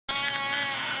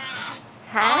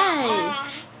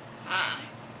Hi.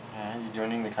 You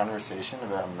joining the conversation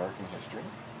about American history?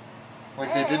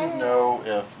 Like, they didn't know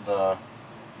if the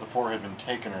fort had been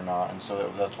taken or not, and so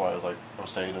that's why I was like, oh,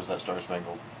 say, does that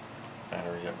Star-Spangled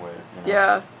Banner yet wave? You know?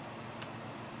 Yeah.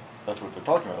 That's what they're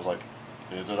talking about. It's like,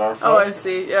 is it our Oh, flag? I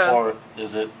see, yeah. Or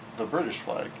is it the British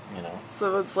flag, you know?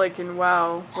 So it's like in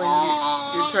WoW, when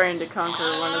you're trying to conquer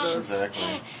one of those.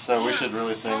 Exactly. So we should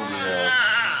really sing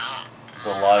the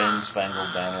Lion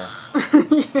Spangled Banner.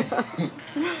 Yeah.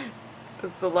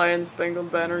 Does the Lion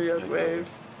Spangled Banner yet wave?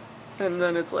 And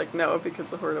then it's like, no, because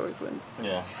the Horde always wins.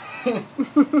 Yeah.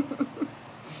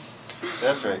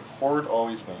 That's right. Horde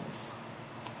always wins.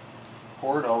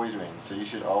 Horde always wins. So you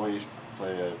should always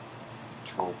play a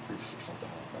troll priest or something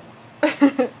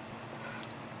like that.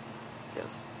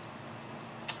 Yes.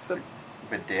 So.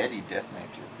 But Daddy, Death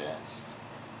Knight's your best.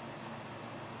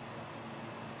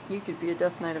 You could be a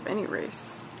Death Knight of any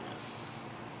race.